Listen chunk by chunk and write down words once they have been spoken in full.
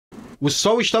O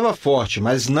sol estava forte,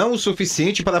 mas não o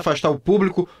suficiente para afastar o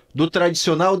público do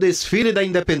tradicional Desfile da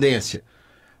Independência.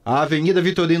 A Avenida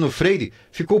Vitorino Freire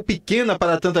ficou pequena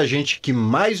para tanta gente que,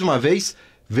 mais uma vez,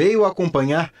 veio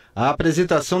acompanhar a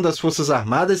apresentação das Forças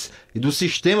Armadas e do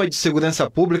sistema de segurança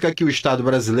pública que o Estado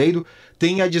brasileiro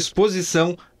tem à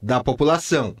disposição da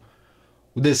população.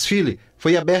 O desfile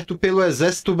foi aberto pelo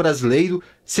Exército Brasileiro,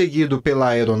 seguido pela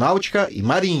Aeronáutica e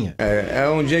Marinha. É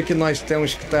um dia que nós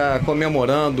temos que estar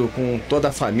comemorando com toda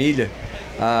a família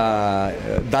a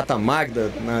data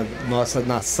magna na nossa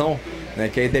nação, né,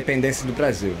 que é a independência do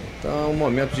Brasil. Então é um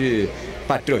momento de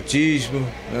patriotismo,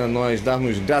 né, nós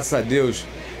darmos graças a Deus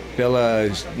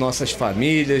pelas nossas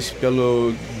famílias,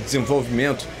 pelo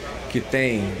desenvolvimento que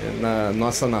tem na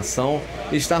nossa nação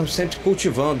e estarmos sempre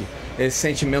cultivando esse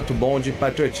sentimento bom de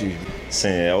patriotismo. Sim,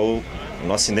 é a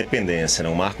nossa independência, né?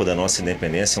 O marco da nossa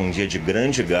independência é um dia de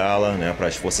grande gala, né, para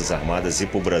as Forças Armadas e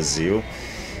para o Brasil.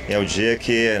 É o dia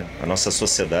que a nossa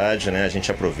sociedade, né, a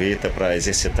gente aproveita para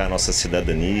exercitar a nossa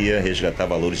cidadania, resgatar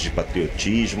valores de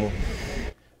patriotismo.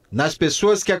 Nas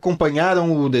pessoas que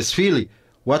acompanharam o desfile,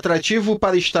 o atrativo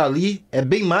para estar ali é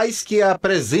bem mais que a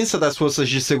presença das forças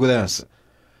de segurança.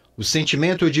 O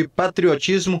sentimento de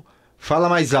patriotismo fala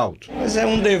mais alto. Mas é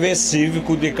um dever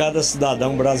cívico de cada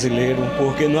cidadão brasileiro,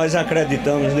 porque nós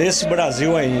acreditamos nesse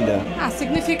Brasil ainda.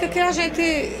 Significa que a gente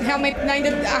realmente ainda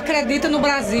acredita no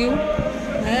Brasil,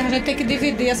 né? A gente tem que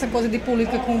dividir essa coisa de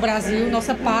política com o Brasil.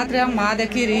 Nossa pátria amada, é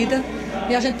querida,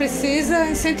 e a gente precisa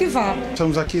incentivar.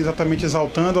 Estamos aqui exatamente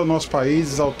exaltando o nosso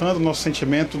país, exaltando o nosso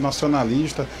sentimento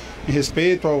nacionalista, em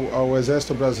respeito ao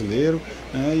Exército Brasileiro,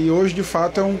 né? E hoje, de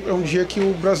fato, é um dia que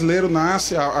o brasileiro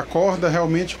nasce, acorda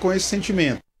realmente com esse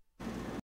sentimento.